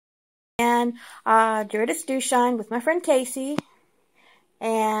again, Chesshiress Do Shine with my friend Casey.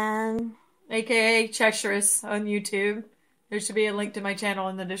 And... AKA Chesshiress on YouTube. There should be a link to my channel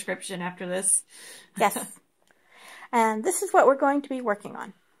in the description after this. Yes. And this is what we're going to be working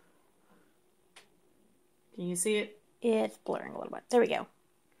on. Can you see it? It's blurring a little bit. There we go.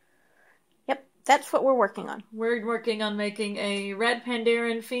 Yep, that's what we're working on. We're working on making a red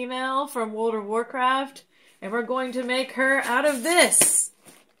Pandaren female from World of Warcraft. And we're going to make her out of this.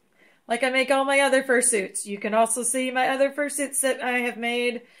 Like I make all my other fursuits. You can also see my other fursuits that I have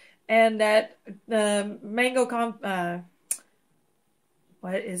made. And that the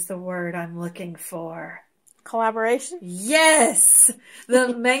what is the word I'm looking for? Collaboration? Yes!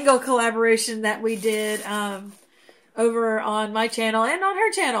 The mango collaboration that we did over on my channel and on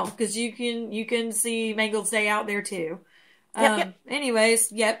her channel. Because you can see Mangled Stay out there too. Yep.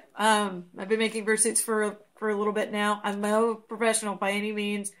 Anyways, yep. I've been making fursuits for a little bit now. I'm no professional by any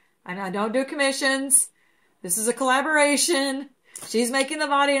means. And I don't do commissions. This is a collaboration. She's making the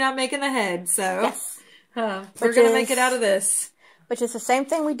body and I'm making the head. So yes. We're going to make it out of this. Which is the same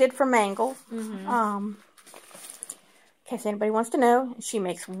thing we did for Mangle. Mm-hmm. In case anybody wants to know, she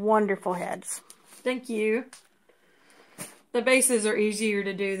makes wonderful heads. Thank you. The bases are easier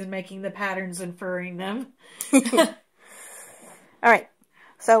to do than making the patterns and furring them. Alright,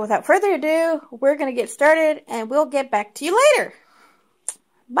 so without further ado, we're going to get started and we'll get back to you later.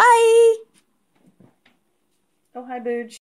 Bye! Oh, hi, Booge.